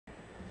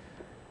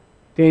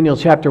Daniel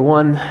chapter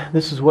 1,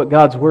 this is what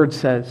God's Word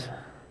says.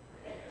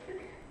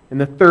 In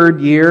the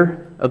 3rd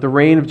year of the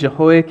reign of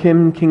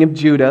Jehoiakim, king of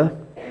Judah,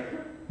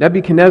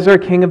 Nebuchadnezzar,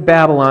 king of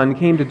Babylon,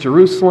 came to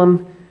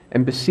Jerusalem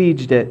and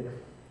besieged it.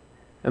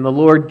 And the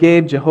Lord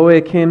gave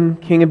Jehoiakim,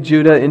 king of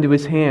Judah, into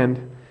his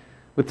hand,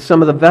 with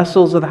some of the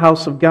vessels of the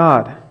house of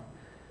God.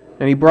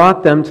 And he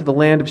brought them to the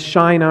land of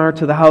Shinar,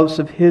 to the house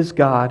of his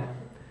God.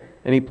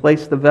 And he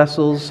placed the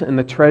vessels in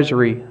the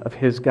treasury of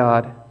his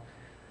God.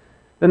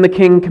 Then the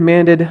king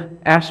commanded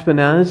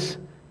Ashpenaz,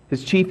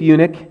 his chief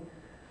eunuch,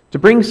 to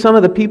bring some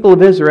of the people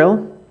of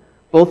Israel,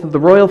 both of the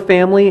royal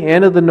family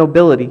and of the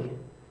nobility,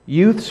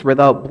 youths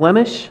without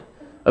blemish,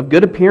 of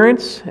good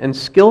appearance, and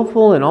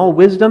skillful in all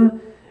wisdom,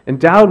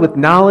 endowed with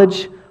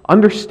knowledge,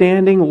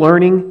 understanding,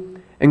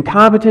 learning, and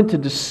competent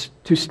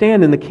to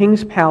stand in the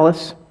king's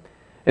palace,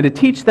 and to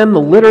teach them the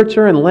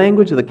literature and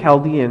language of the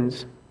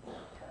Chaldeans.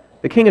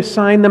 The king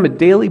assigned them a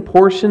daily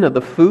portion of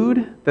the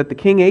food that the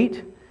king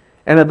ate,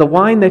 and of the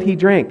wine that he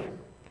drank.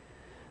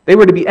 They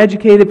were to be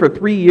educated for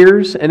 3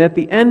 years, and at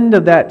the end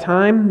of that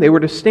time they were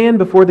to stand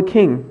before the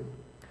king.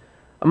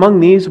 Among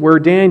these were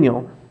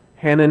Daniel,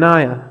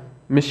 Hananiah,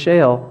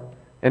 Mishael,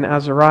 and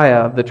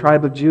Azariah of the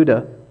tribe of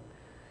Judah.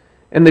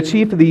 And the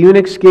chief of the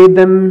eunuchs gave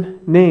them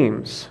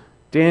names.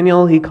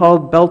 Daniel he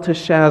called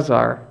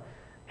Belteshazzar,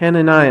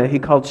 Hananiah he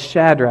called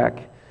Shadrach,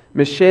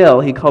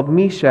 Mishael he called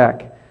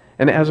Meshach,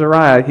 and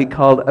Azariah he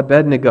called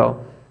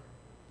Abednego.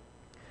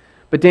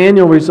 But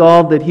Daniel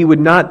resolved that he would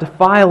not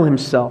defile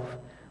himself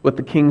with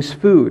the king's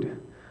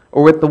food,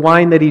 or with the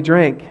wine that he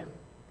drank.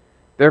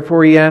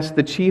 Therefore he asked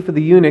the chief of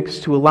the eunuchs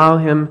to allow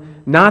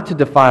him not to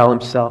defile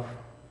himself.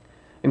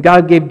 And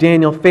God gave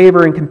Daniel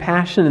favor and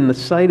compassion in the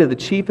sight of the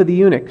chief of the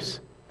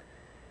eunuchs.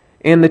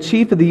 And the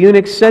chief of the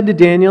eunuchs said to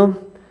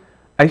Daniel,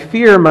 I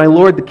fear my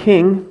lord the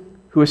king,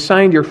 who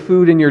assigned your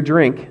food and your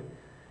drink.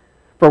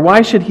 For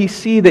why should he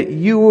see that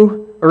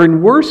you are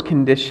in worse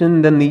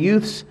condition than the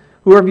youths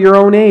who are of your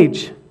own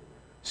age?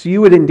 So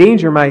you would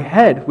endanger my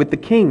head with the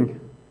king.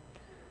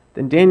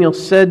 Then Daniel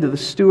said to the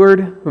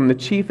steward, whom the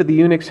chief of the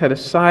eunuchs had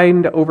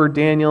assigned over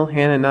Daniel,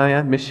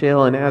 Hananiah,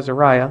 Mishael, and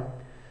Azariah,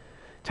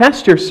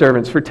 test your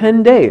servants for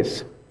 10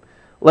 days.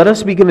 Let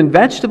us be given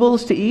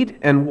vegetables to eat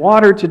and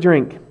water to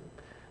drink.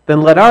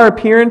 Then let our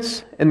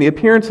appearance and the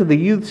appearance of the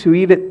youths who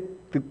eat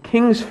the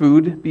king's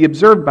food be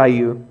observed by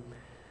you,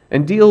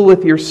 and deal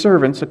with your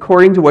servants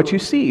according to what you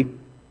see.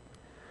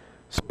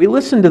 So we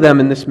listened to them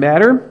in this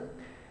matter,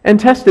 and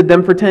tested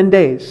them for 10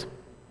 days.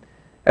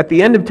 At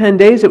the end of 10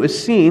 days it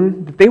was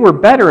seen that they were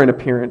better in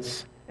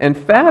appearance and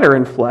fatter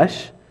in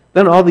flesh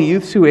than all the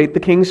youths who ate the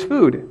king's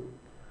food.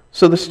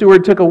 So the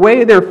steward took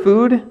away their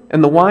food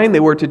and the wine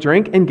they were to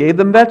drink and gave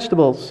them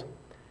vegetables.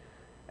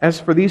 As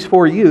for these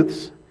 4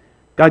 youths,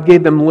 God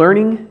gave them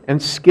learning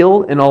and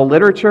skill in all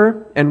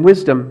literature and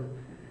wisdom,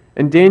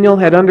 and Daniel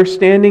had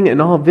understanding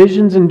in all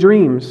visions and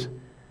dreams.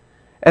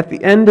 At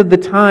the end of the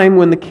time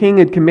when the king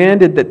had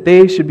commanded that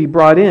they should be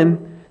brought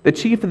in, the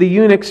chief of the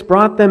eunuchs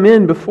brought them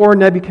in before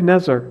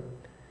Nebuchadnezzar,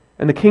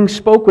 and the king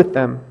spoke with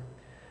them.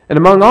 And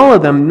among all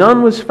of them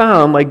none was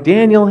found like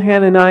Daniel,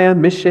 Hananiah,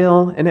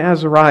 Mishael, and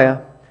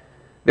Azariah.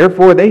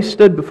 Therefore they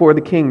stood before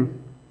the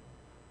king.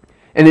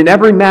 And in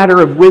every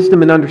matter of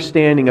wisdom and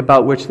understanding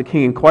about which the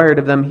king inquired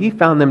of them, he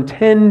found them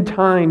 10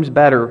 times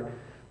better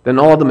than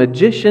all the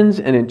magicians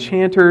and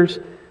enchanters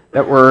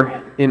that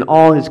were in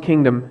all his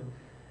kingdom.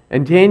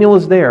 And Daniel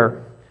was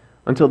there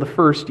until the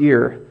 1st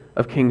year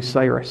of King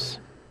Cyrus.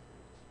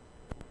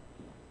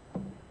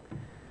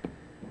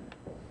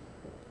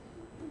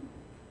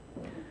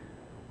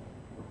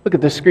 Look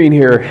at the screen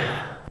here.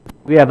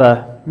 We have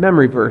a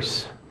memory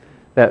verse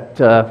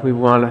that we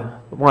want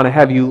to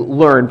have you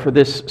learn for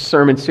this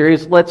sermon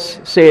series. Let's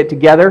say it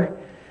together.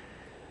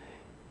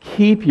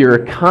 Keep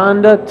your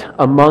conduct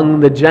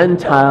among the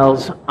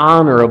Gentiles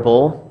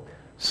honorable,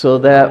 so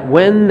that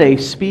when they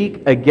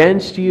speak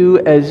against you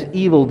as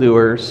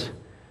evildoers,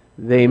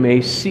 they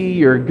may see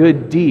your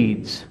good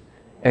deeds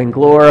and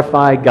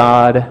glorify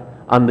God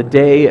on the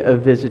day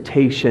of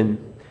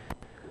visitation.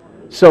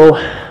 So,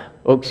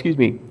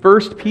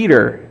 1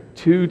 Peter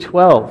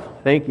 2:12.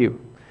 Thank you.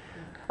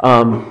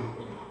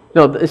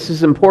 This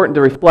is important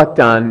to reflect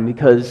on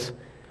because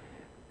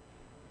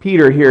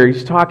Peter here,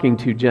 he's talking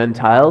to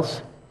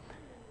Gentiles,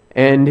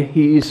 and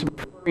he's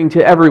referring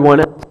to everyone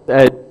else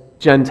as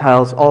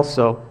Gentiles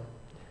also.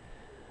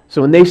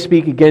 So when they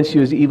speak against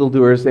you as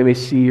evildoers, they may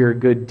see your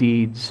good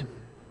deeds.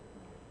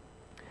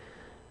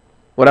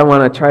 What I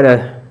want to try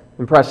to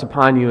impress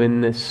upon you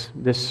in this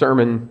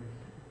sermon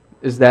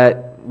is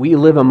that we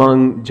live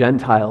among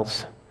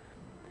Gentiles.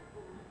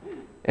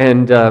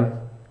 And if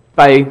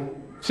I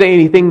say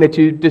anything that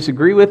you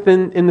disagree with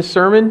in the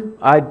sermon,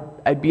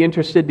 I'd be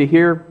interested to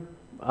hear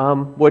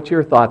what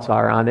your thoughts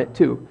are on it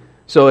too.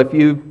 So if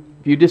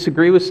you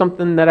disagree with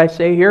something that I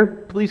say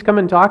here, please come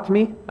and talk to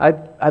me.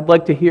 I'd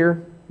like to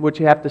hear what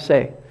you have to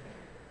say.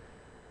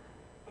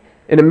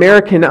 In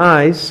American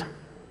eyes,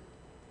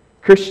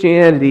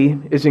 Christianity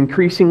is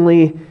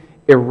increasingly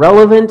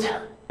irrelevant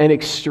and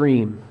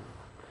extreme.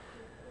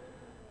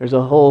 There's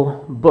a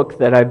whole book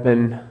that I've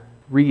been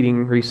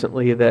reading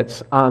recently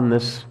that's on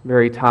this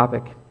very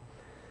topic.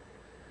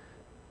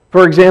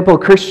 For example,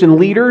 Christian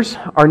leaders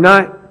are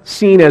not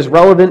seen as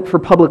relevant for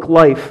public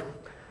life.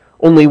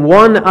 Only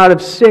 1 out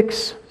of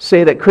 6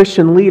 say that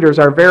Christian leaders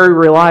are very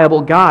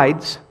reliable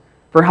guides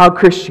for how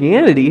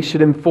Christianity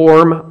should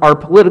inform our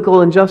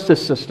political and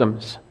justice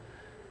systems.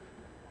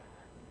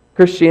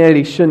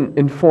 Christianity shouldn't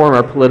inform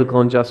our political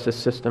and justice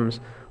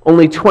systems.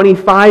 Only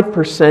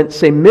 25%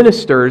 say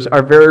ministers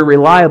are very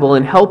reliable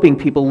in helping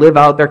people live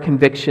out their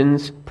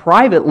convictions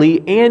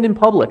privately and in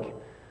public.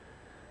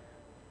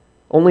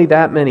 Only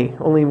that many,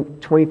 only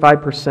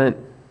 25%.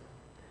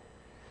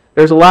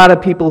 There's a lot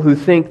of people who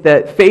think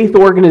that faith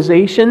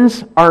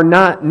organizations are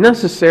not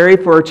necessary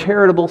for a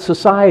charitable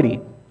society.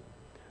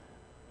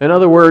 In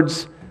other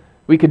words,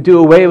 we could do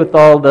away with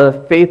all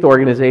the faith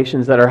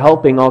organizations that are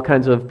helping all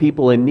kinds of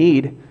people in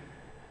need,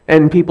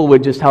 and people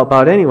would just help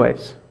out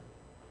anyways.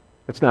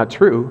 It's not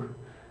true,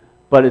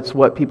 but it's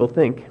what people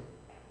think.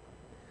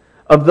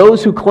 Of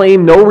those who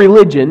claim no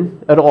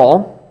religion at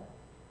all,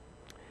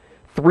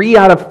 3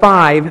 out of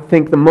 5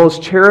 think the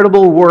most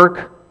charitable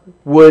work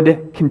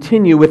would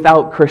continue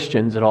without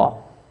Christians at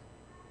all.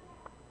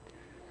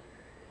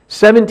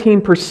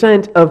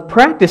 17% of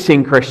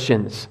practicing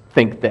Christians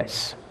think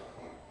this.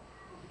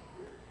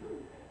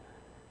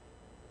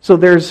 So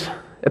there's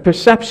a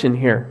perception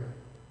here.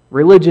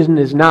 Religion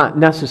is not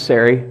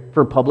necessary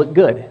for public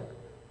good.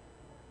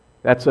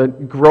 That's a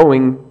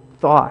growing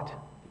thought.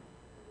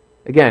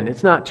 Again,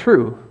 it's not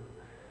true,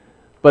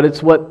 but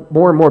it's what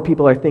more and more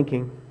people are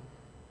thinking.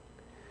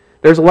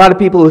 There's a lot of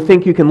people who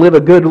think you can live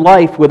a good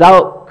life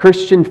without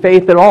Christian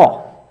faith at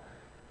all.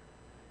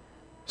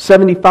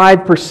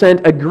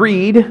 75%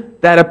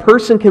 agreed that a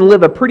person can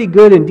live a pretty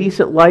good and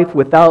decent life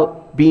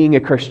without being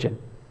a Christian.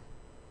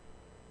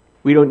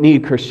 We don't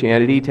need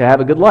Christianity to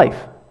have a good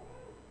life.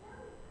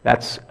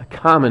 That's a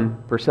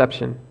common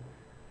perception.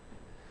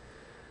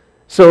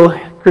 So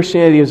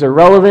Christianity is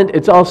irrelevant.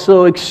 It's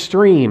also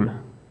extreme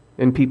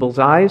in people's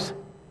eyes.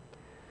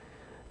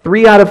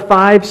 3 out of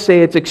 5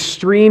 say it's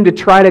extreme to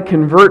try to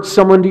convert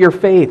someone to your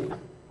faith.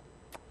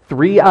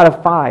 3 out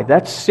of 5.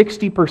 That's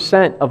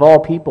 60% of all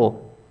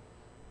people.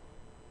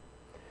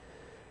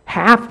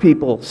 Half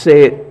people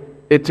say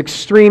it's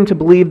extreme to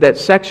believe that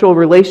sexual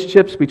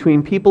relationships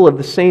between people of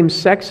the same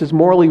sex is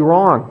morally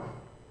wrong.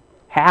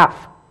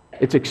 Half.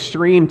 It's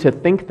extreme to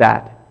think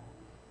that.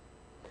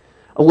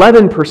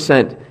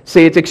 11%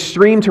 say it's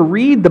extreme to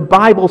read the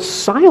Bible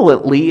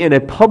silently in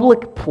a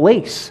public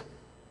place.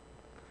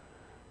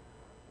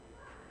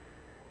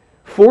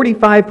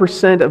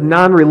 45% of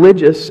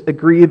non-religious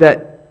agree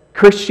that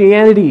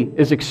Christianity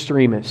is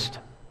extremist.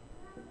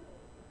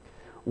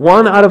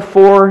 1 out of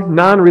 4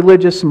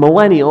 non-religious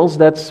millennials,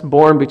 that's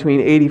born between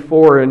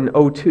 84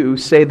 and 02,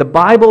 say the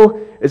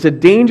Bible is a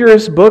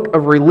dangerous book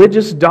of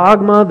religious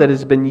dogma that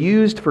has been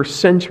used for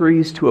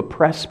centuries to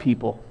oppress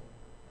people.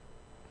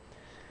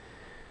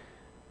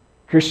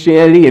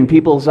 Christianity, in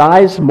people's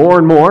eyes, more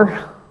and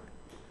more,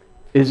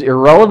 is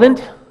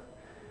irrelevant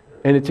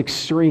and it's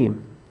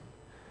extreme.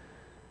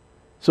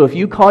 So if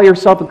you call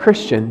yourself a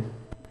Christian,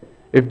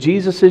 if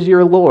Jesus is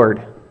your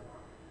Lord,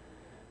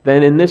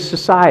 then in this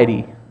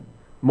society,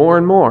 more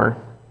and more,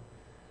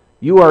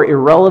 you are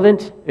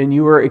irrelevant and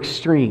you are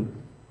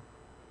extreme.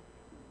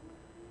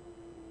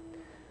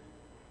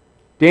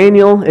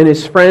 Daniel and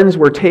his friends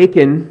were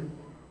taken,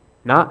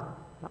 not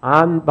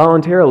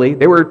voluntarily,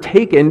 they were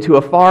taken to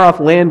a far-off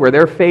land where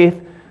their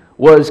faith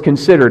was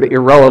considered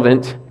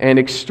irrelevant and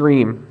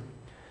extreme.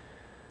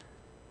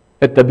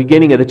 At the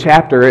beginning of the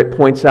chapter, it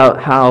points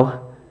out how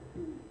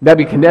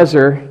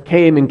Nebuchadnezzar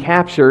came and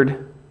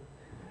captured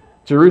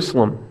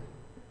Jerusalem.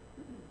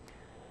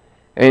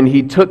 And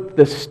he took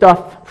the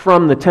stuff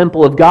from the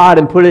temple of God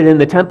and put it in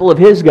the temple of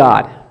his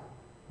God.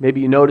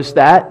 Maybe you noticed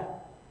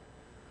that.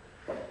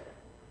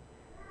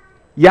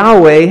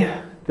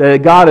 Yahweh, the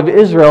God of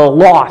Israel,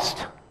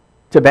 lost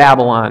to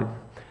Babylon.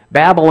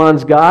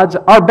 Babylon's gods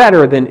are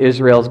better than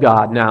Israel's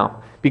God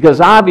now,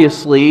 because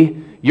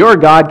obviously your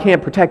God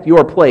can't protect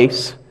your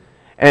place,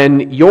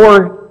 and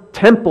your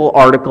temple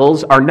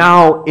articles are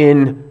now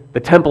in the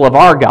temple of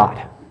our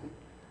God.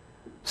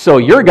 So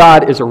your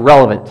God is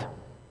irrelevant.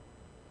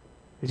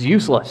 It's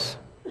useless.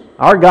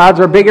 Our gods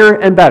are bigger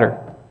and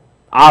better,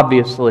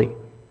 obviously.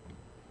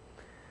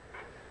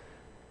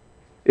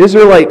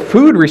 Israelite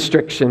food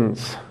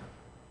restrictions.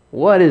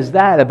 What is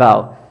that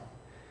about?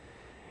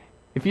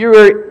 If you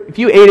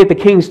ate at the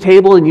king's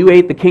table and you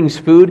ate the king's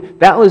food,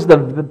 that was the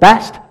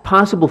best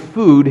possible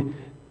food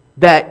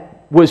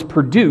that was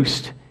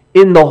produced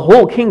in the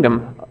whole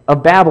kingdom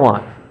of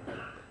Babylon.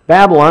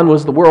 Babylon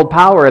was the world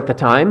power at the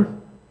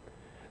time,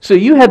 so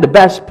you had the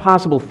best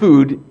possible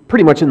food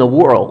pretty much in the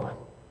world.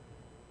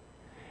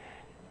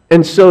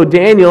 And so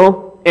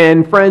Daniel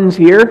and friends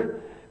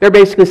here, they're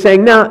basically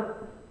saying, no,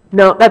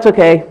 that's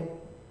okay.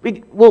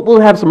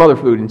 We'll have some other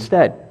food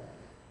instead.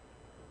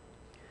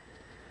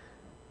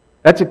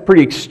 That's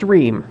pretty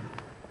extreme.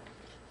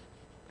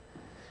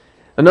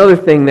 Another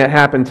thing that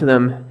happened to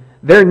them,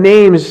 their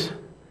names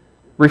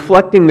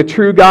reflecting the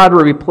true God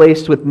were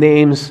replaced with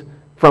names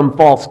from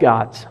false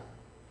gods.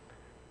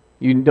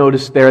 You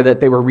notice there that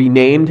they were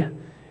renamed.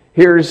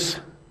 Here's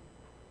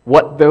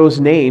what those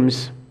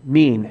names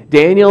mean.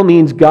 Daniel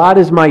means God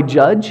is my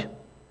judge.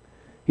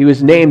 He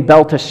was named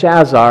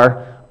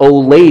Belteshazzar, O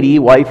lady,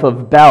 wife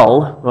of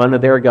Bel, one of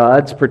their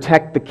gods,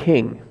 protect the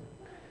king.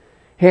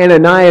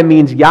 Hananiah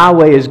means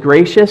Yahweh is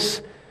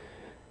gracious,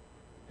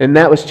 and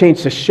that was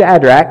changed to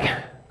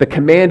Shadrach, the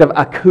command of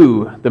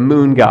Aku, the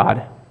moon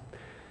god.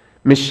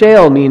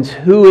 Mishael means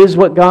who is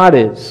what God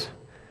is,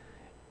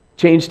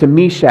 changed to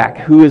Meshach,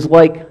 who is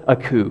like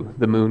Aku,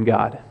 the moon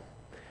god.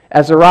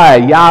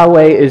 Azariah,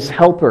 Yahweh is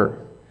helper,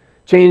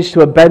 changed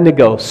to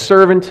Abednego,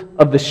 servant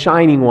of the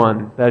shining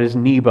one, that is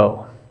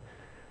Nebo.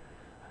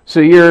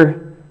 So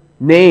their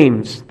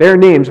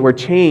names were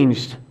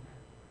changed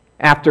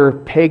after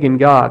pagan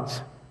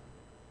gods.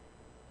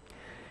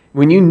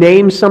 When you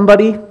name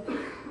somebody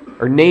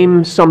or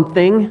name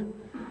something,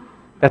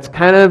 that's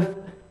kind of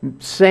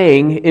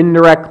saying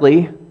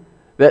indirectly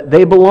that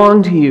they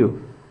belong to you.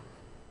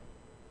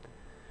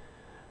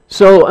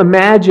 So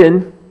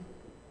imagine,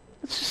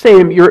 let's just say,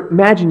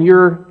 imagine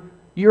you're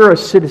a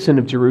citizen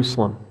of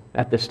Jerusalem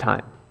at this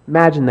time.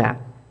 Imagine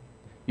that.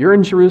 You're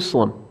in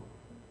Jerusalem.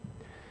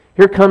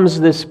 Here comes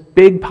this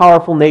big,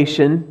 powerful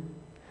nation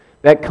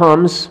that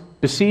comes,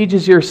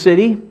 besieges your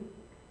city,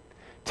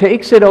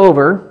 takes it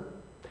over,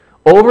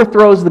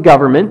 overthrows the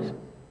government,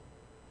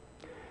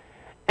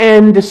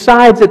 and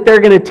decides that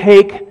they're going to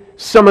take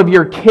some of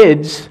your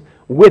kids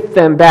with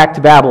them back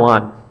to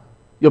Babylon.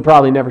 You'll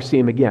probably never see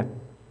them again.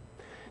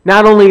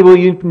 Not only will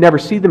you never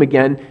see them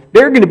again,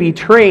 they're going to be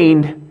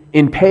trained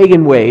in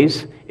pagan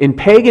ways, in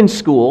pagan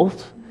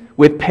schools,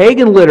 with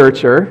pagan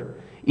literature,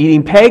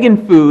 eating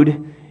pagan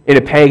food in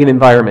a pagan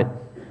environment.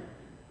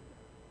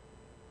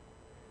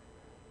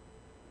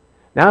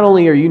 Not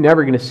only are you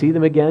never going to see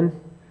them again,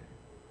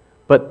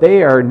 but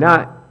they are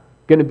not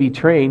going to be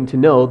trained to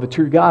know the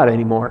true God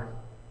anymore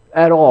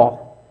at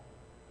all.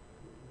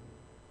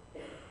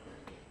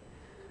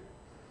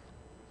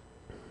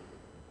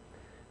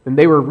 And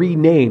they were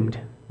renamed.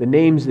 The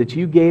names that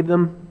you gave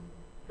them,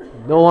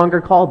 no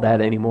longer called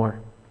that anymore.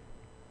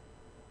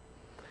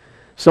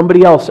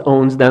 Somebody else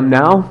owns them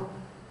now.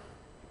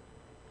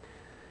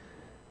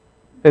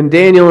 And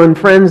Daniel and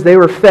friends, they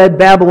were fed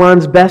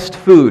Babylon's best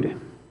food.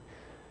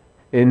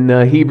 In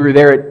Hebrew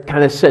there it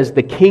kind of says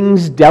the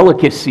king's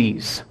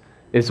delicacies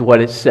is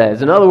what it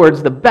says. In other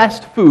words, the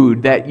best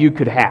food that you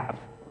could have.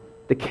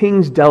 The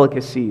king's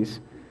delicacies.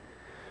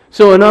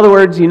 So in other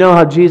words, you know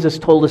how Jesus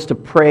told us to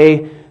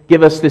pray,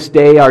 give us this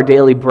day our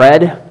daily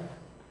bread?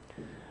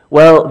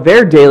 Well,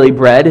 their daily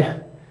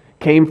bread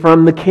came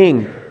from the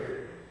king.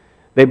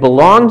 They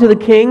belonged to the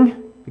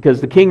king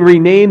because the king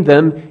renamed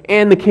them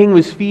and the king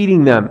was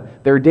feeding them.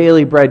 Their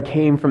daily bread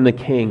came from the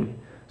king.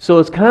 So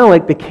it's kind of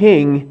like the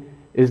king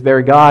is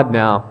their God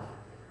now.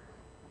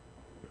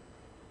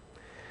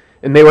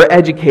 And they were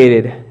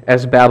educated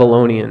as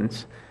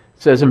Babylonians.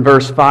 It says in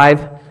verse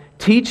 5,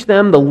 teach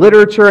them the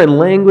literature and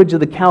language of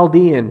the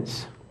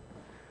Chaldeans.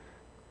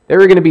 They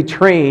were going to be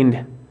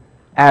trained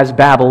as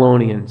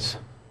Babylonians.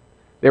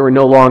 They were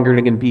no longer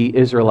going to be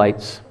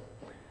Israelites.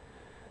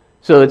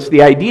 So it's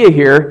the idea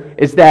here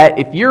is that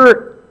if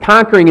you're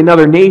conquering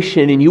another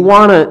nation and you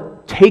want to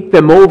take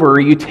them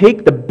over, you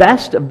take the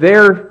best of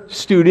their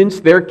students,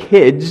 their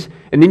kids,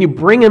 and then you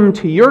bring them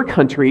to your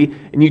country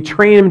and you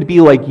train them to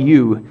be like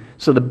you.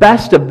 So the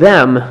best of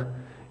them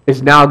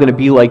is now going to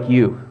be like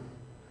you.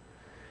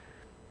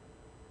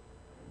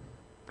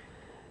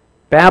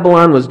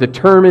 Babylon was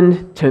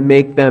determined to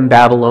make them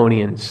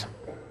Babylonians.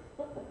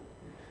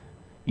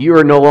 You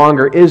are no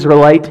longer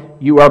Israelite,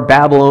 you are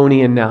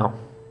Babylonian now.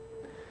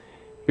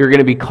 You're going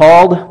to be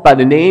called by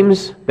the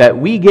names that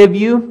we give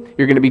you.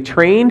 You're going to be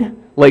trained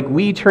like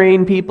we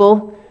train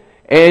people.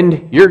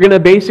 And you're going to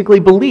basically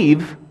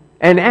believe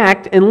and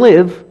act and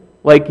live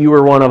like you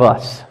were one of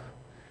us.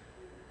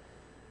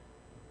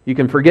 You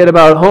can forget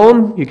about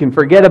home. You can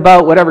forget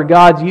about whatever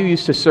gods you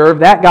used to serve.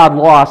 That God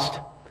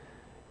lost.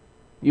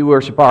 You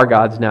worship our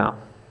gods now.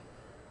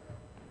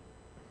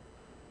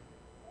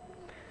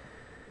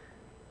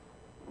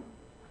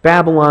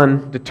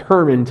 Babylon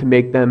determined to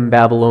make them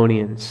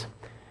Babylonians.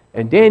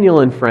 And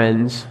Daniel and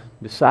friends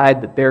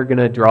decide that they're going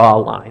to draw a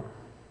line.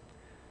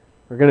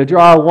 We're going to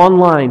draw one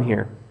line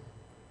here.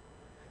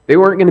 They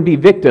weren't going to be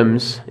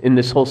victims in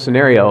this whole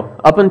scenario.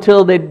 Up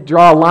until they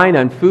draw a line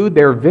on food,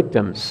 they were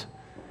victims.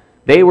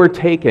 They were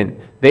taken.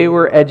 They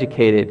were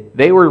educated.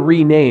 They were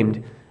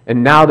renamed.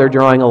 And now they're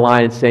drawing a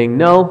line and saying,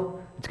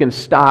 no, it's going to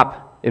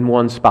stop in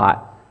one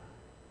spot.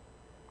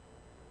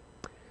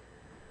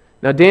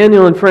 Now,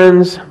 Daniel and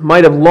friends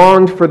might have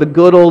longed for the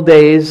good old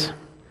days,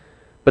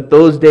 but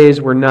those days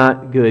were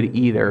not good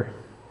either.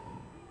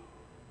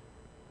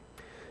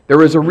 There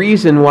was a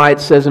reason why it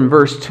says in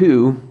verse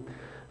 2,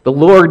 the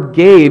Lord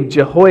gave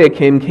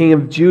Jehoiakim, king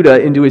of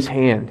Judah, into his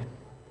hand.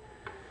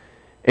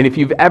 And if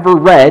you've ever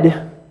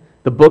read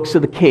the books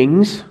of the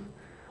Kings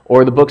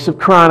or the books of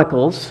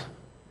Chronicles,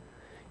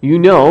 you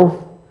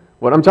know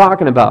what I'm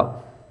talking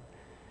about.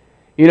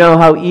 You know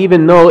how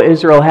even though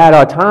Israel had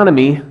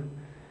autonomy,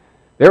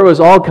 There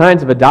was all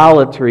kinds of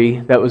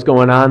idolatry that was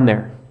going on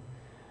there.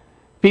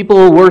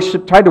 People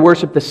tried to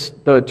worship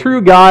the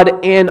true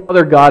God and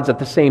other gods at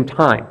the same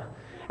time.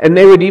 And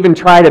they would even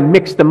try to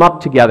mix them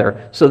up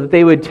together so that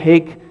they would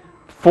take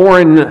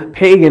foreign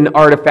pagan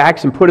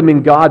artifacts and put them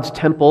in God's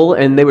temple,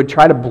 and they would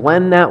try to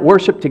blend that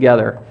worship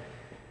together.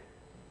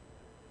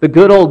 The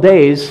good old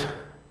days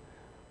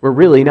were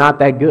really not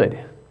that good.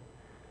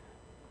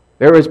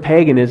 There was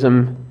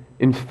paganism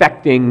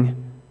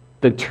infecting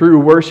the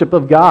true worship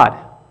of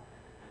God.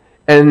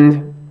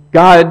 And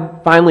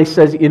God finally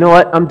says, you know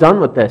what, I'm done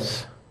with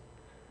this.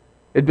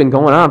 It'd been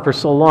going on for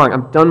so long.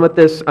 I'm done with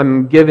this.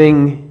 I'm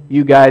giving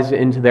you guys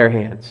into their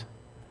hands.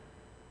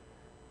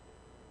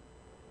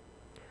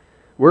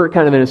 We're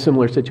kind of in a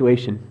similar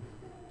situation.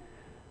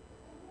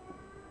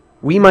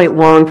 We might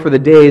long for the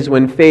days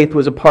when faith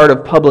was a part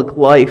of public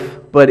life,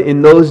 but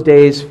in those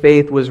days,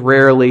 faith was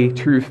rarely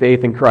true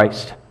faith in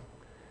Christ.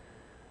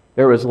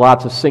 There was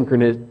lots of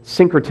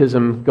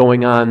syncretism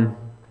going on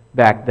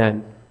back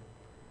then.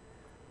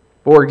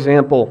 For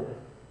example,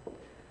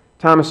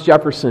 Thomas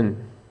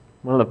Jefferson,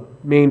 one of the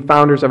main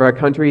founders of our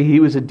country,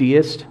 he was a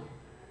deist.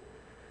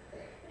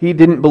 He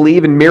didn't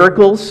believe in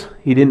miracles.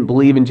 He didn't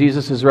believe in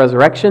Jesus'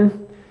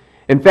 resurrection.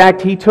 In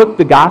fact, he took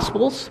the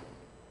Gospels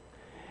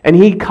and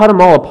he cut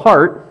them all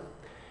apart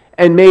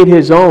and made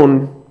his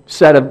own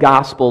set of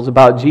Gospels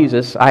about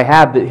Jesus. I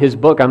have his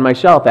book on my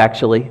shelf,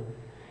 actually.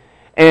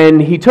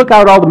 And he took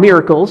out all the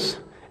miracles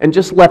and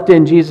just left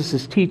in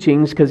Jesus'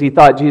 teachings because he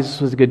thought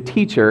Jesus was a good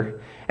teacher.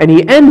 And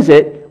he ends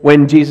it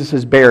when Jesus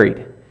is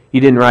buried.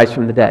 He didn't rise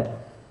from the dead.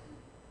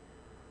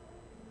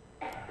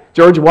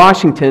 George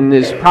Washington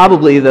is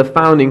probably the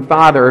founding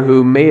father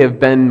who may have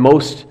been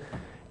most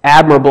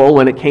admirable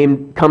when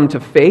it come to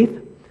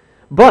faith.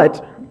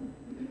 But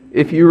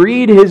if you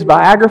read his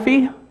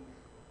biography,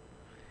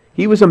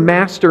 he was a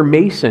master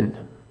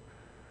mason,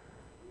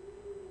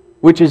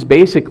 which is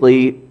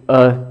basically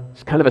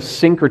kind of a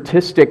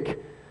syncretistic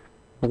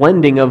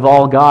blending of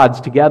all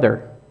gods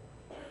together.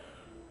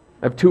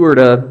 I've toured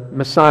a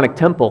Masonic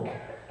temple,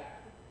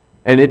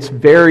 and it's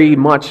very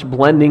much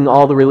blending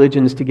all the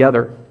religions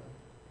together.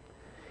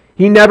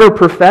 He never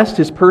professed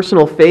his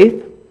personal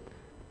faith,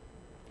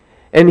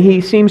 and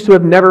he seems to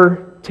have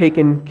never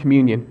taken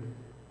communion.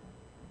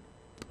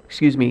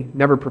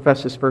 Never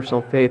professed his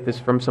personal faith. This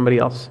is from somebody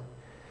else.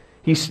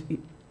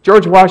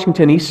 George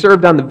Washington, he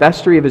served on the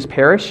vestry of his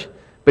parish,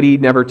 but he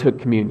never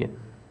took communion.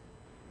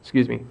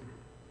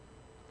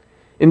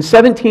 In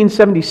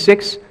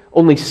 1776,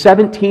 only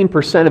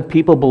 17% of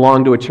people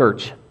belonged to a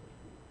church.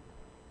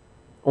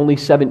 Only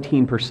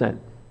 17%.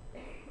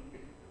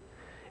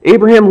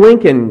 Abraham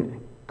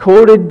Lincoln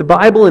quoted the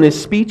Bible in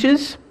his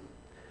speeches,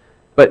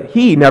 but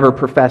he never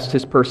professed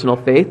his personal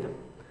faith.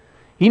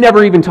 He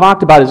never even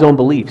talked about his own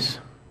beliefs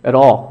at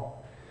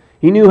all.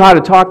 He knew how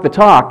to talk the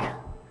talk.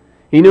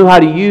 He knew how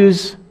to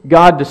use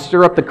God to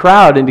stir up the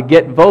crowd and to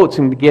get votes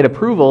and to get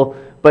approval,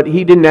 but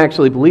he didn't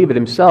actually believe it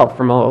himself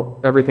from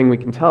everything we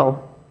can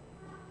tell.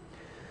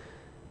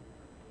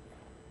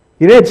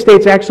 The United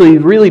States actually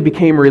really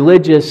became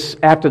religious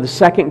after the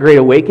Second Great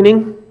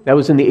Awakening. That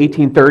was in the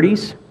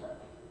 1830s.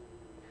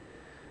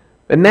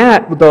 And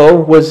that, though,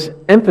 was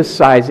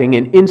emphasizing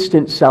an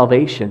instant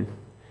salvation.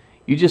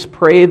 You just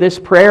pray this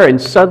prayer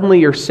and suddenly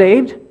you're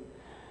saved.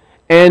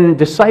 And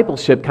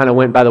discipleship kind of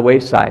went by the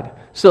wayside.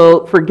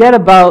 So forget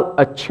about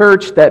a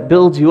church that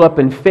builds you up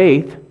in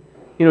faith.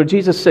 You know,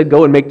 Jesus said,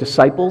 go and make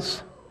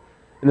disciples.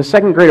 In the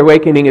Second Great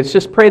Awakening, it's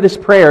just pray this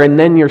prayer and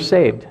then you're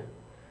saved.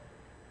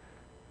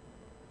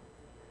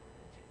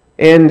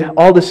 And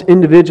all this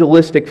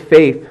individualistic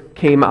faith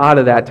came out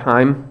of that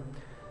time.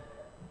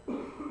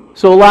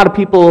 So a lot of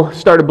people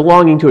started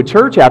belonging to a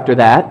church after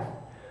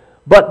that,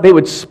 but they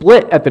would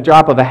split at the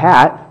drop of a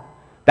hat.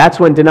 That's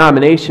when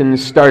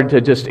denominations started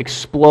to just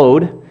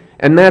explode.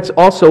 And that's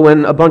also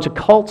when a bunch of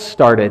cults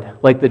started,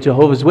 like the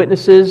Jehovah's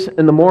Witnesses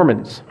and the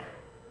Mormons.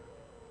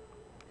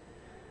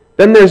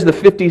 Then there's the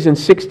 50s and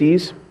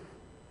 60s.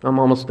 I'm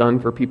almost done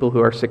for people who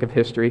are sick of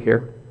history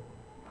here.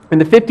 In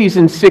the 50s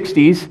and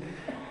 60s,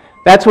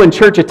 that's when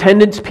church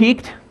attendance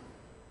peaked.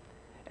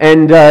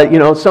 And,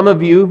 some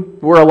of you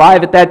were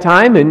alive at that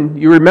time,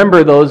 and you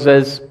remember those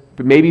as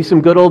maybe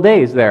some good old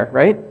days there,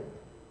 right?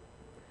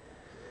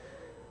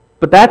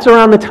 But that's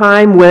around the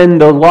time when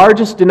the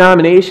largest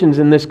denominations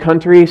in this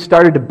country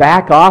started to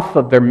back off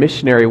of their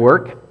missionary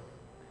work,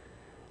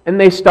 and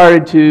they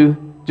started to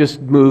just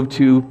move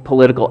to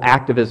political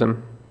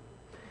activism.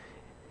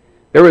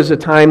 There was a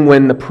time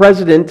when the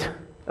President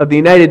of the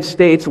United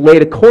States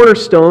laid a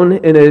cornerstone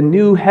in a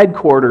new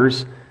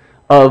headquarters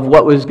of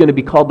what was going to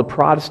be called the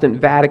Protestant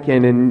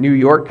Vatican in New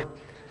York.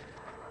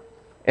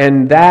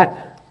 And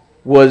that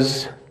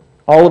was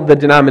all of the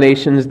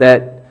denominations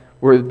that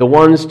were the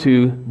ones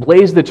to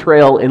blaze the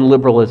trail in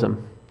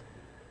liberalism.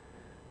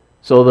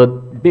 So the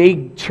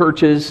big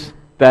churches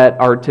that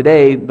are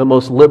today the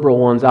most liberal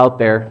ones out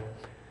there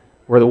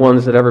were the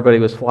ones that everybody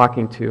was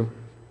flocking to.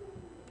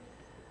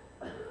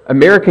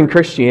 American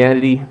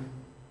Christianity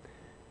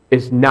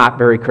is not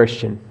very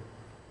Christian.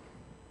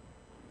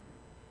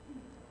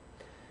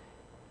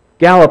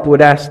 Gallup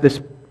would ask this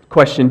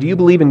question, do you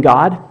believe in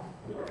God?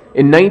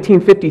 In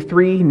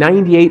 1953,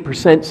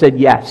 98% said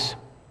yes.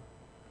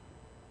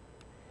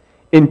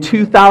 In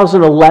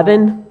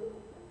 2011,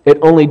 it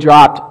only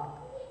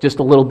dropped just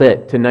a little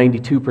bit to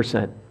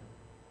 92%.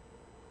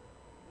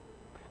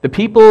 The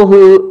people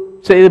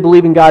who say they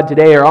believe in God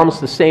today are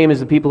almost the same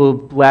as the people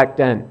who back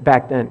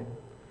then.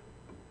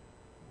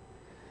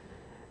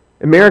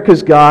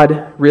 America's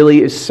God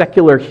really is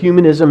secular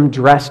humanism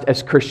dressed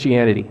as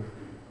Christianity.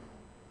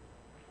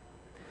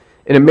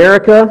 In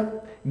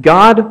America,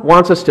 God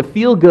wants us to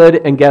feel good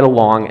and get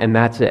along, and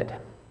that's it.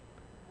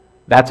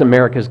 That's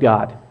America's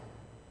God.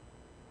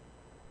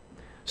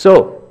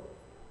 So,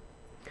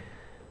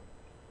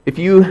 if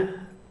you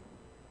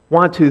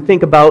want to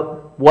think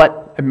about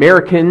what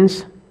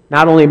Americans,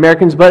 not only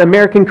Americans, but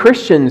American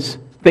Christians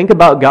think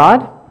about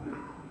God,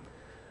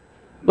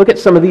 look at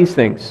some of these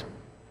things.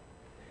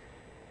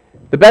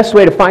 The best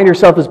way to find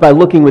yourself is by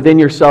looking within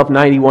yourself.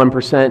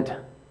 91%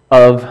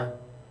 of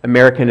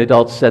American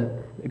adults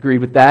agreed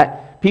with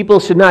that. People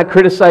should not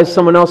criticize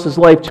someone else's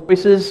life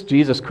choices.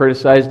 Jesus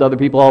criticized other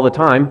people all the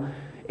time.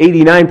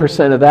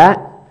 89% of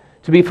that.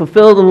 To be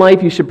fulfilled in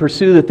life, you should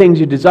pursue the things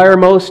you desire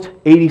most.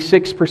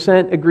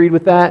 86% agreed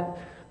with that.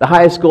 The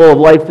highest goal of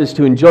life is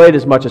to enjoy it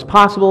as much as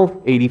possible.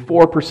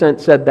 84%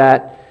 said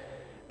that.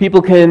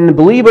 People can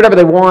believe whatever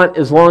they want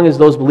as long as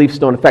those beliefs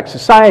don't affect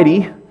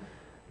society.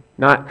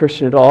 Not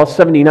Christian at all.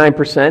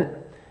 79%.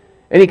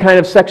 Any kind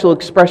of sexual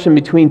expression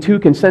between two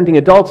consenting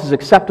adults is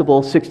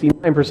acceptable.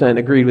 69%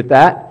 agreed with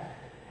that.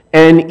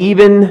 And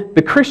even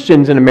the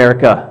Christians in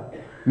America,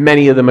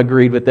 many of them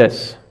agreed with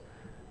this.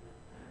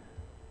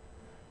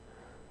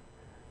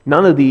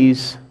 None of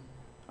these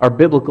are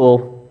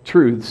biblical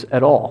truths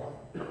at all.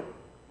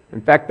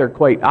 In fact, they're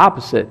quite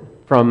opposite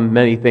from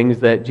many things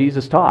that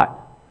Jesus taught.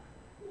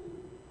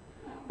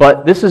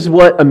 But this is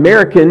what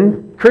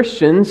American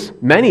Christians,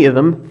 many of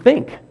them,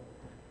 think.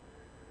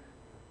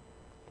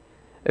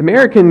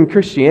 American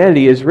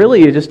Christianity is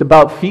really just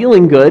about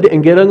feeling good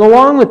and getting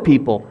along with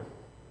people.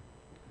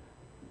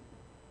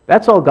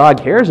 That's all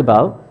God cares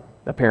about,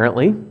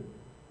 apparently.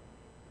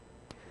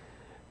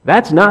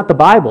 That's not the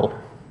Bible.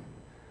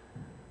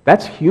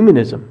 That's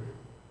humanism.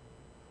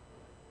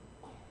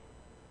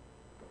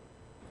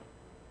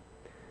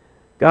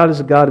 God is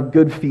a God of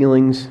good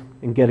feelings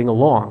and getting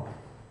along.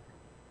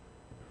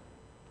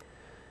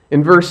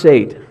 In verse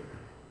 8,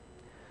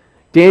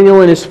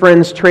 Daniel and his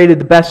friends traded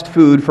the best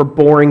food for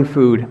boring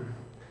food.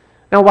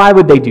 Now, why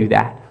would they do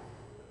that?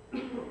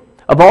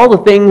 Of all the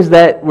things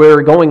that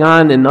were going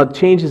on and the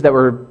changes that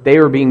were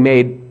being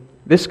made,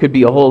 this could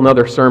be a whole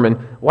other sermon.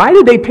 Why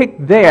did they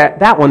pick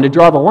that one to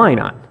draw the line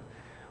on?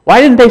 Why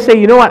didn't they say,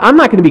 you know what, I'm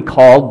not going to be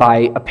called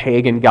by a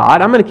pagan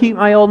god. I'm going to keep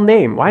my old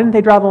name. Why didn't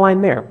they draw the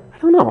line there? I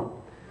don't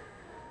know.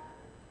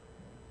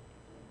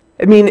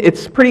 I mean,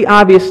 it's pretty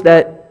obvious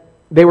that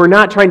they were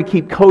not trying to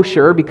keep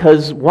kosher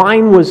because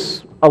wine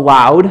was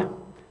allowed,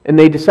 and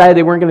they decided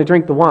they weren't going to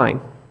drink the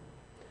wine.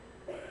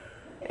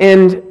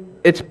 And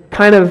it's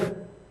kind of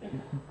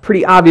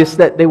pretty obvious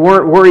that they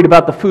weren't worried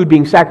about the food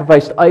being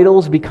sacrificed to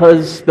idols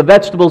because the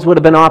vegetables would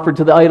have been offered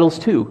to the idols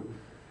too.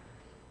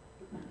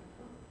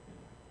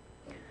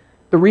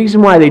 The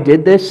reason why they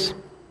did this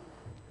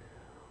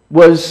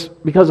was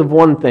because of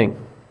one thing.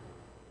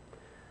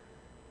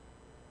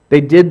 They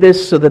did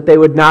this so that they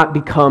would not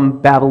become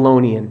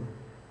Babylonian.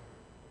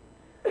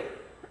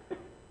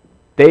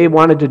 They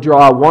wanted to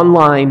draw one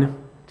line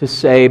to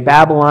say,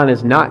 Babylon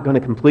is not going to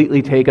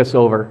completely take us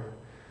over.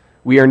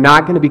 We are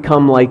not going to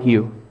become like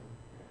you.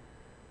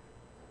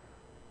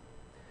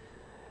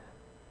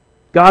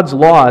 God's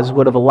laws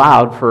would have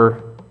allowed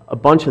for a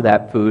bunch of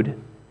that food,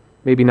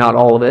 maybe not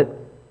all of it,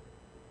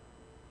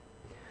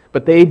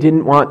 but they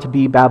didn't want to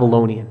be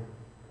Babylonian.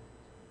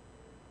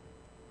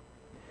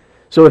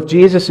 So if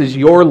Jesus is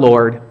your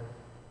Lord,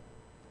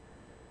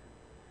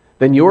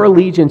 then your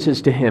allegiance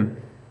is to Him.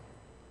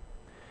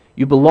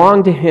 You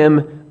belong to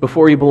Him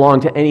before you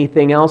belong to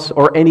anything else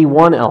or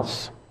anyone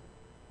else.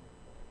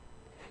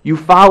 You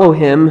follow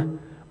Him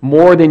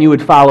more than you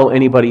would follow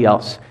anybody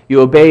else.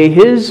 You obey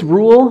His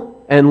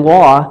rule and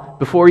law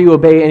before you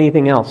obey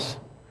anything else.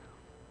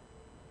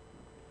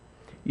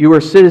 You are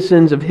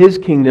citizens of His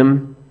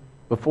kingdom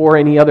before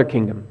any other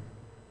kingdom.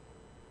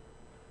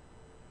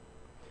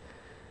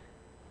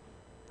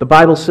 The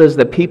Bible says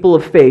that people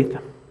of faith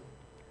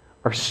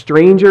are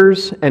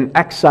strangers and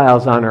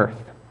exiles on earth.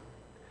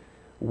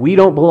 We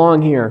don't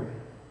belong here.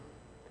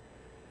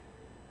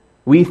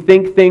 We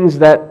think things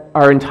that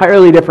are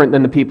entirely different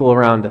than the people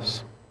around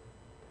us.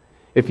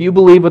 If you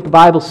believe what the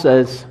Bible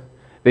says,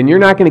 then you're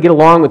not going to get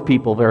along with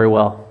people very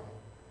well.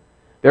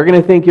 They're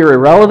going to think you're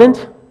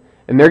irrelevant,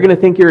 and they're going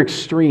to think you're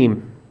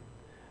extreme.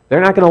 They're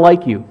not going to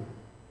like you.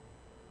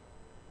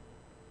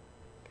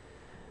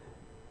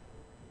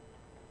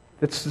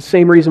 That's the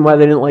same reason why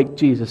they didn't like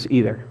Jesus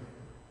either.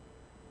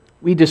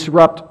 We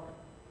disrupt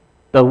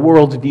the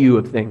world's view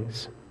of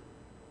things.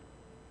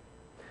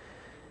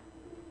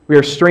 We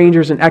are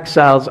strangers and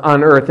exiles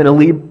on earth.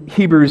 In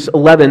Hebrews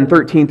 11,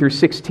 13 through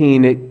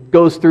 16, it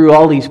goes through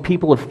all these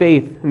people of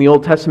faith in the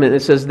Old Testament. It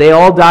says, they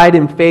all died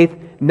in faith,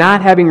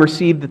 not having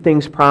received the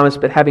things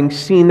promised, but having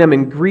seen them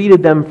and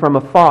greeted them from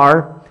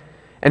afar,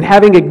 and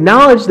having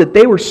acknowledged that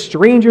they were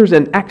strangers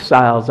and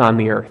exiles on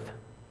the earth.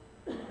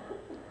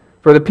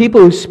 For the people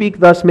who speak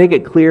thus make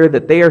it clear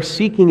that they are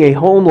seeking a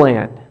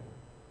homeland.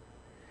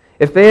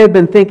 If they had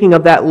been thinking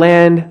of that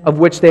land of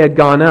which they had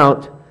gone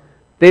out,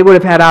 they would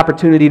have had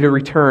opportunity to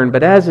return.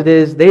 But as it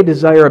is, they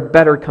desire a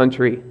better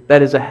country,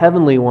 that is a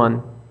heavenly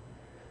one.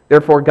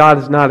 Therefore, God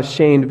is not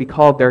ashamed to be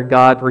called their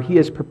God, for He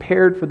has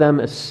prepared for them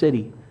a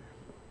city.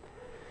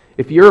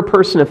 If you're a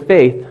person of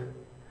faith,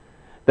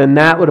 then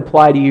that would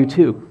apply to you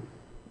too.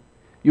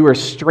 You are a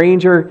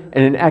stranger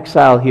and an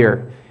exile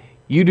here.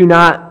 You do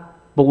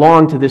not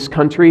belong to this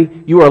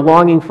country. You are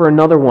longing for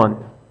another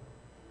one.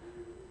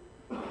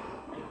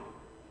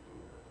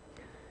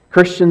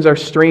 Christians are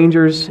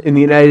strangers in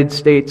the United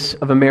States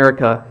of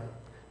America.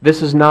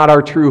 This is not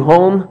our true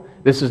home.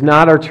 This is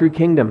not our true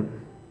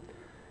kingdom.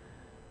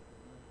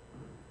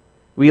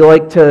 We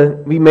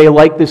may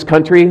like this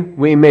country.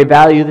 We may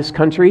value this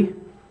country.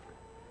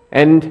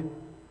 And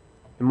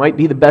it might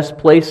be the best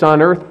place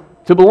on earth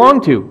to belong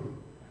to.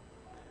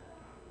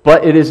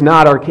 But it is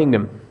not our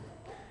kingdom.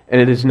 And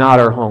it is not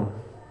our home.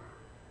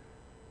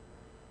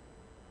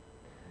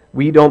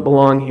 We don't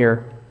belong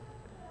here.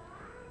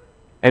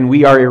 And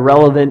we are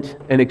irrelevant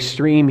and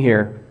extreme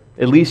here,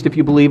 at least if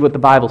you believe what the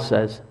Bible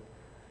says.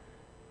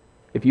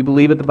 If you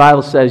believe what the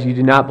Bible says, you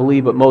do not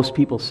believe what most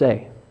people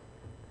say.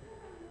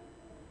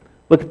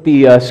 Look at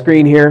the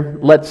screen here.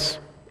 Let's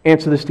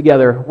answer this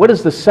together. What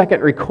does the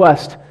second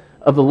request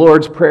of the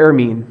Lord's Prayer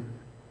mean?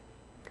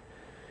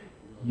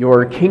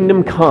 Your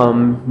kingdom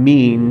come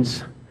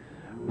means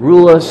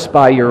rule us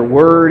by your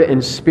word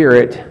and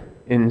spirit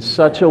in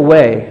such a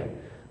way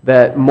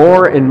that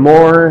more and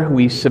more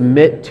we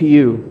submit to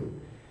you.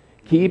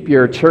 Keep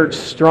your church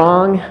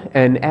strong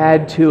and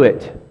add to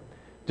it.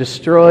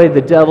 Destroy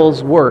the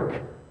devil's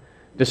work.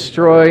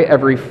 Destroy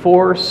every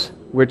force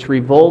which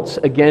revolts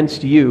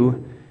against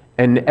you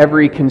and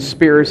every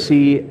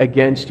conspiracy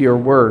against your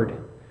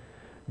word.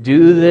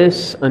 Do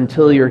this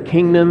until your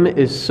kingdom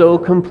is so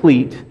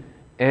complete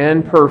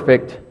and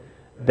perfect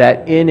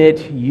that in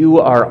it you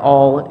are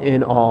all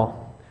in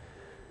all.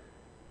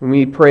 When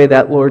we pray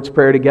that Lord's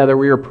Prayer together,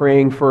 we are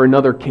praying for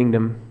another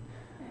kingdom.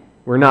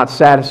 We're not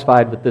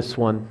satisfied with this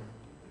one.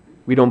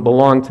 We don't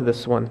belong to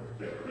this one.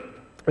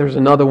 There's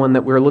another one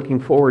that we're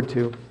looking forward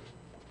to.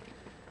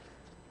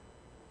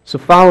 So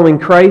following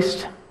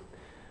Christ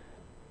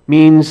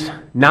means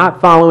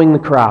not following the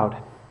crowd.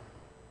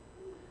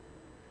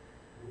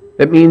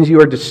 That means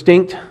you are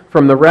distinct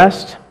from the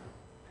rest.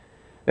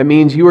 That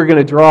means you are going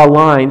to draw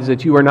lines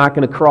that you are not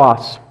going to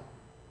cross.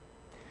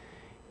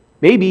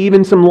 Maybe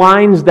even some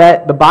lines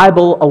that the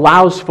Bible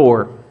allows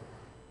for.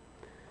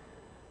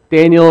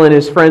 Daniel and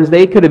his friends,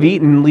 they could have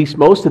eaten at least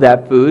most of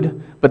that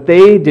food, but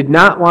they did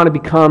not want to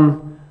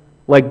become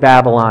like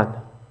Babylon,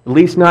 at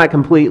least not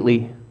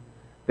completely.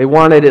 They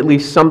wanted at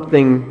least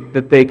something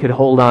that they could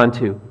hold on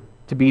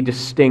to be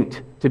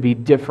distinct, to be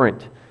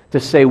different, to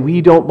say,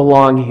 we don't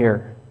belong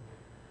here.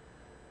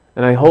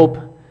 And I hope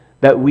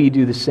that we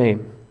do the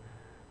same.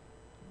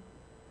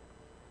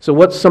 So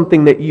what's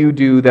something that you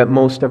do that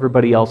most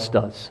everybody else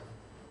does?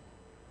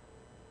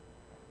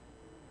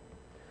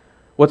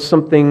 What's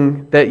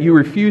something that you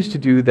refuse to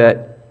do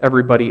that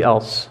everybody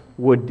else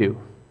would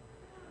do?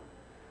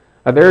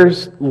 Are there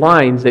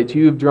lines that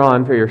you've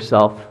drawn for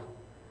yourself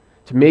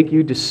to make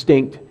you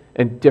distinct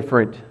and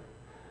different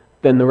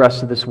than the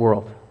rest of this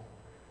world?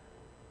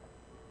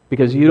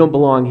 Because you don't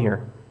belong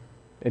here,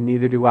 and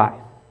neither do I.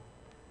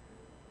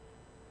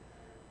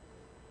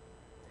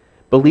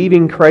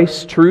 Believing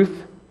Christ's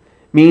truth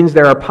means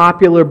there are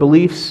popular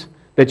beliefs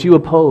that you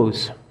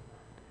oppose.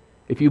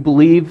 If you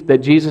believe that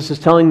Jesus is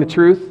telling the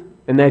truth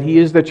and that He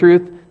is the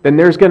truth, then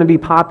there's going to be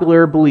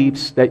popular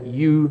beliefs that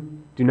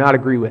you do not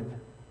agree with.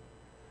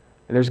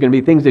 And there's going to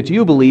be things that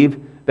you believe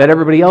that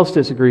everybody else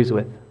disagrees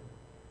with.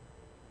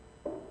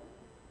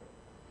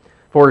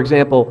 For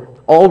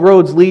example, all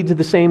roads lead to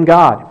the same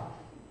God.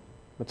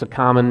 That's a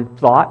common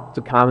thought, it's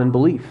a common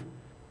belief,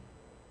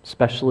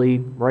 especially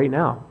right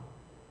now.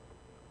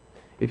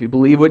 If you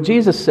believe what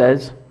Jesus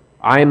says,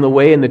 I am the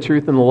way and the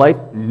truth and the life,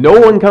 no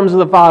one comes to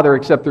the Father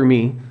except through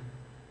me,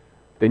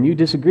 then you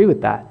disagree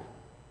with that.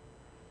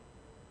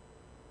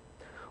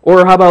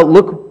 Or how about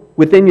look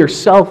within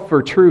yourself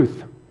for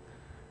truth?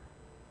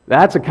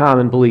 That's a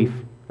common belief,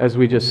 as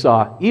we just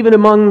saw, even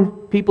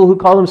among people who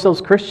call themselves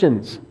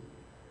Christians.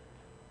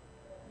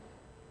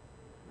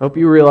 I hope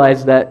you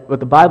realize that what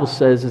the Bible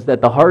says is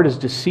that the heart is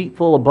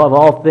deceitful above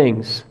all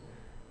things.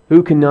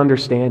 Who can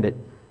understand it?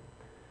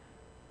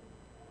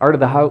 Out of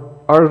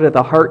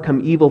the heart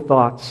come evil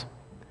thoughts.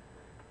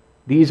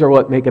 These are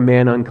what make a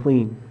man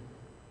unclean.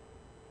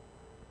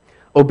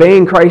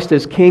 Obeying Christ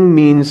as king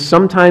means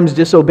sometimes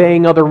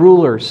disobeying other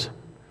rulers.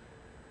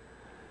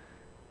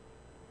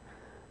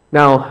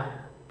 Now,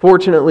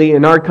 fortunately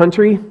in our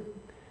country,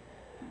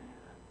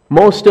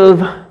 most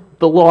of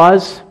the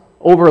laws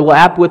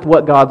overlap with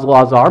what God's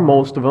laws are,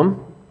 most of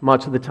them,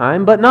 much of the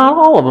time, but not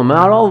all of them,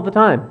 not all of the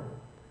time.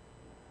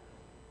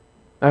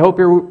 I hope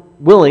you're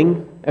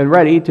willing and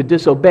ready to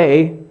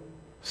disobey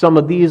some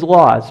of these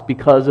laws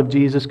because of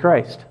Jesus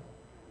Christ.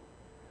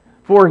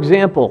 For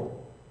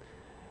example,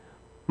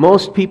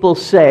 most people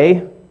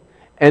say,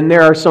 and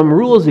there are some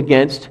rules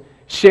against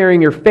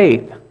sharing your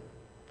faith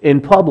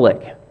in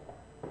public.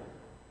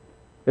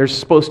 There's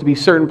supposed to be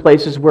certain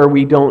places where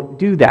we don't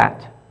do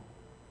that.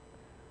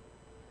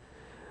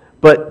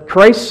 But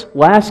Christ's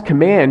last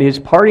command, his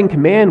parting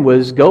command,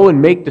 was go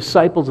and make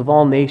disciples of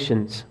all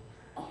nations.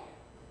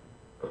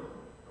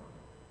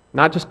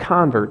 Not just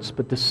converts,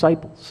 but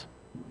disciples.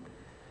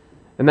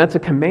 And that's a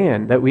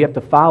command that we have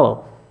to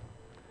follow.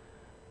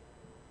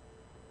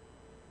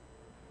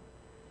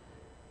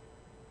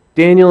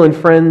 Daniel and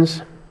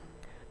friends,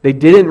 they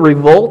didn't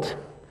revolt.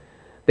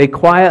 They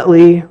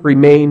quietly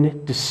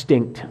remained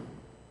distinct.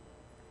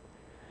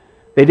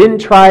 They didn't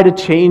try to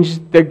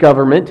change their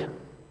government.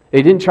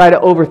 They didn't try to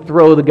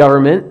overthrow the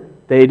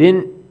government. They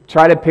didn't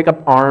try to pick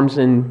up arms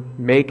and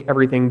make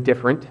everything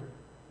different.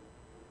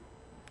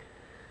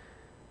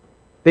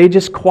 They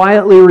just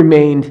quietly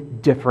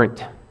remained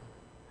different.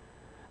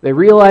 They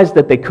realized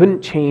that they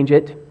couldn't change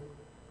it,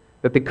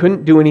 that they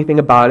couldn't do anything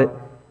about it.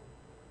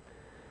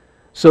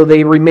 So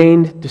they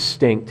remained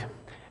distinct.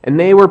 And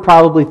they were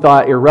probably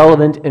thought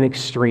irrelevant and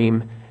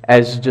extreme,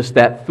 as just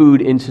that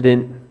food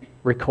incident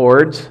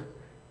records.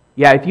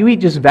 Yeah, if you eat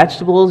just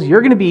vegetables,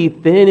 you're going to be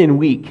thin and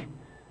weak,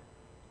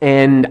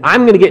 and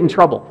I'm going to get in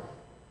trouble.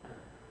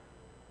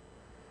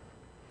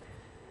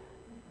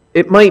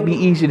 It might be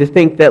easy to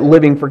think that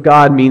living for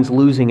God means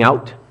losing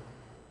out,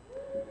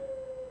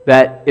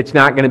 that it's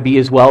not going to be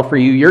as well for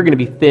you. You're going to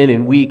be thin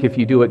and weak if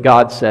you do what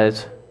God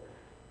says.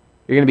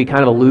 You're going to be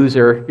kind of a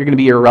loser. You're going to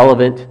be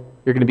irrelevant.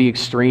 You're going to be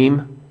extreme.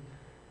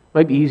 It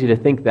might be easy to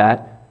think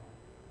that.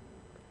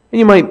 And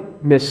you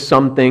might miss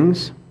some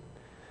things.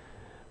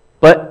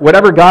 But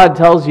whatever God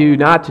tells you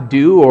not to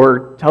do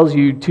or tells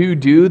you to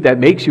do that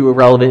makes you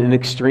irrelevant and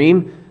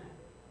extreme,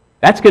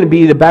 that's going to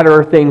be the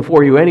better thing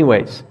for you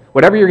anyways.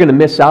 Whatever you're going to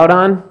miss out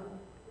on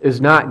is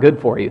not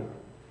good for you.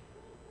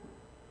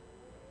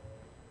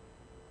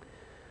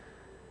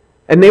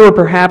 And they were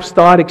perhaps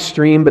thought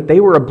extreme, but they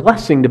were a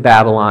blessing to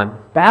Babylon.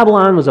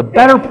 Babylon was a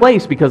better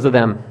place because of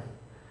them.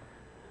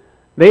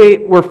 They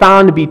were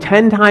found to be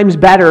 10 times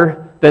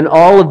better than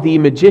all of the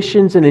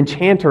magicians and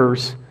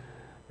enchanters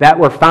that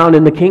were found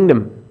in the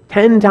kingdom.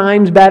 10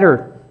 times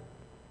better.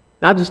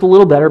 Not just a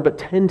little better, but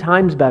 10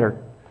 times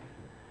better.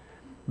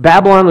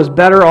 Babylon was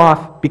better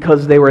off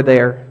because they were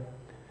there.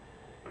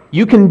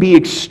 You can be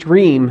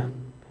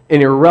extreme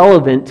and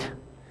irrelevant,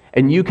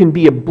 and you can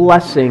be a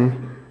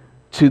blessing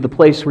to the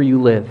place where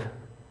you live.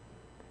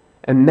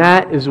 And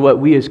that is what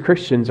we as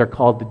Christians are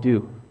called to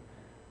do.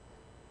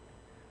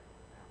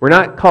 We're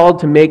not called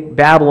to make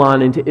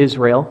Babylon into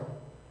Israel.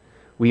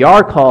 We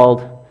are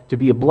called to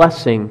be a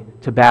blessing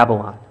to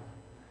Babylon.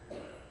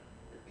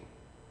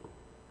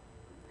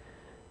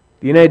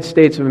 The United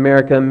States of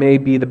America may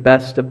be the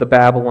best of the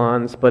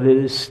Babylons, but it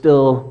is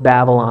still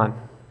Babylon.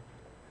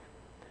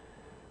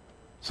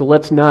 So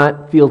let's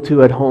not feel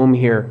too at home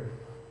here.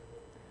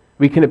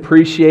 We can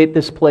appreciate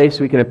this place.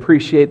 We can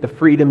appreciate the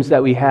freedoms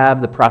that we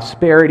have, the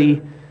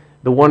prosperity,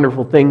 the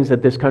wonderful things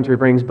that this country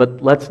brings,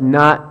 but let's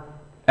not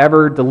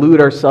ever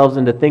delude ourselves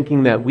into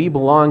thinking that we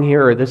belong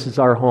here or this is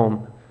our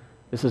home.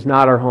 This is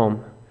not our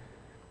home.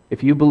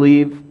 If you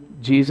believe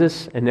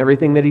Jesus and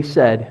everything that he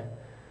said,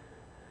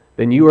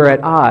 then you are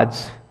at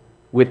odds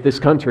with this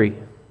country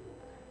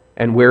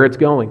and where it's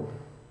going.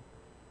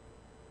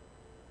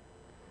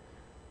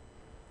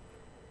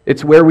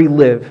 It's where we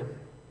live.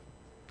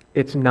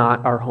 It's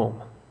not our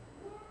home.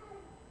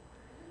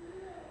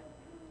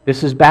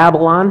 This is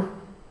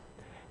Babylon,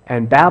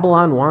 and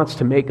Babylon wants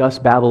to make us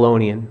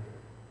Babylonian.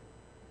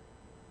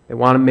 They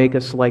want to make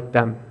us like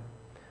them.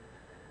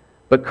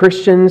 But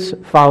Christians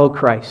follow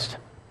Christ.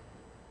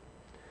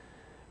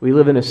 We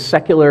live in a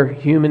secular,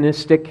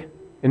 humanistic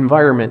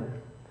environment.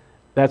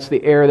 That's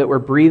the air that we're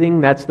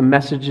breathing. That's the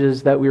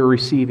messages that we're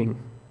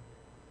receiving.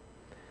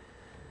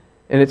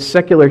 And it's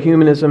secular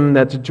humanism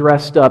that's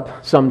dressed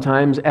up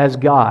sometimes as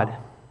God.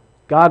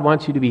 God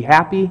wants you to be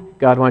happy.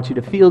 God wants you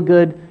to feel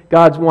good.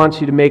 God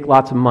wants you to make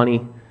lots of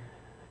money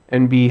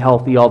and be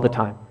healthy all the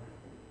time.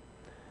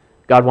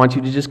 God wants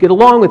you to just get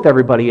along with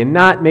everybody and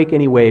not make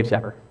any waves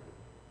ever.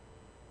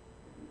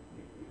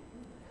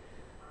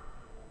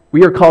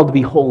 We are called to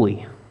be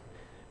holy,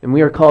 and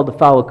we are called to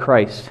follow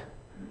Christ,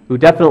 who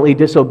definitely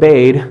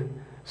disobeyed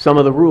some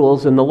of the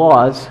rules and the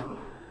laws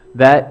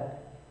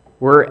that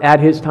were at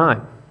his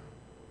time.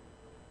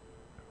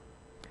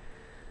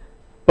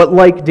 But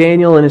like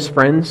Daniel and his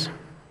friends,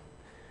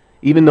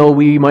 even though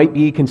we might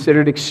be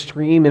considered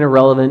extreme and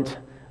irrelevant,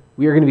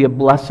 we are going to be a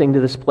blessing to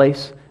this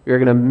place. We are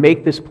going to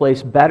make this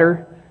place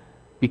better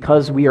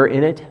because we are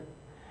in it.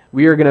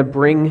 We are going to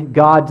bring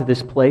God to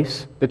this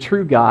place, the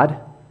true God,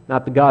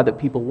 not the God that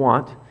people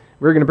want.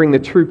 We're going to bring the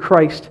true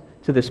Christ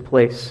to this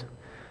place.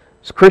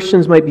 So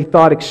Christians might be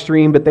thought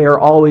extreme, but they are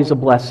always a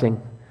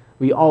blessing.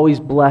 We always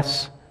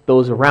bless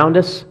those around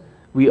us.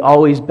 We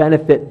always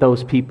benefit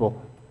those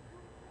people.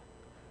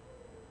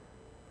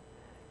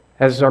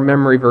 As our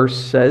memory verse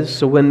says,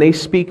 so when they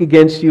speak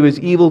against you as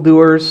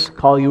evildoers,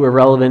 call you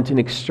irrelevant and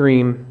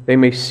extreme, they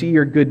may see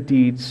your good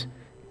deeds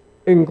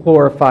and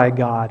glorify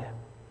God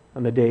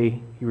on the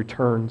day He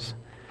returns.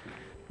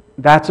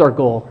 That's our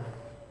goal.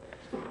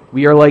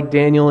 We are like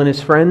Daniel and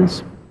his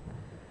friends,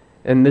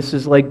 and this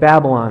is like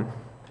Babylon.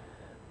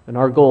 And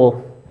our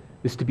goal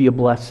is to be a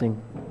blessing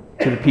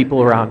to the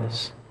people around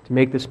us, to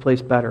make this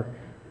place better.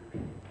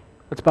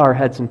 Let's bow our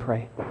heads and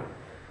pray.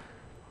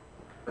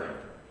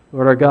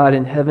 Lord our God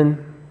in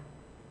heaven,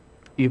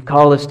 You've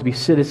called us to be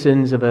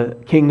citizens of a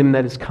kingdom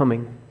that is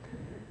coming.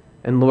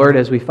 And Lord,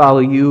 as we follow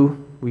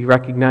You, we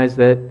recognize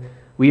that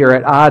we are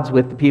at odds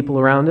with the people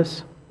around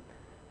us.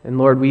 And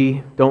Lord,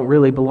 we don't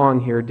really belong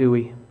here, do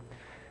we?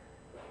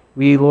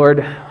 We, Lord,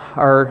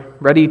 are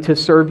ready to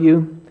serve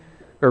You.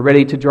 We're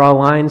ready to draw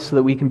lines so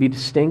that we can be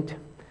distinct.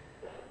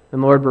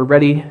 And Lord, we're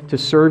ready to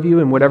serve You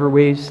in whatever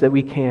ways that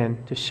we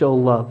can, to show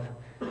love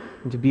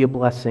and to be a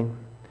blessing.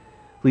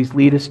 Please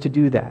lead us to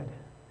do that.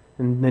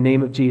 In the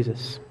name of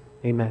Jesus,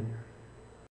 amen.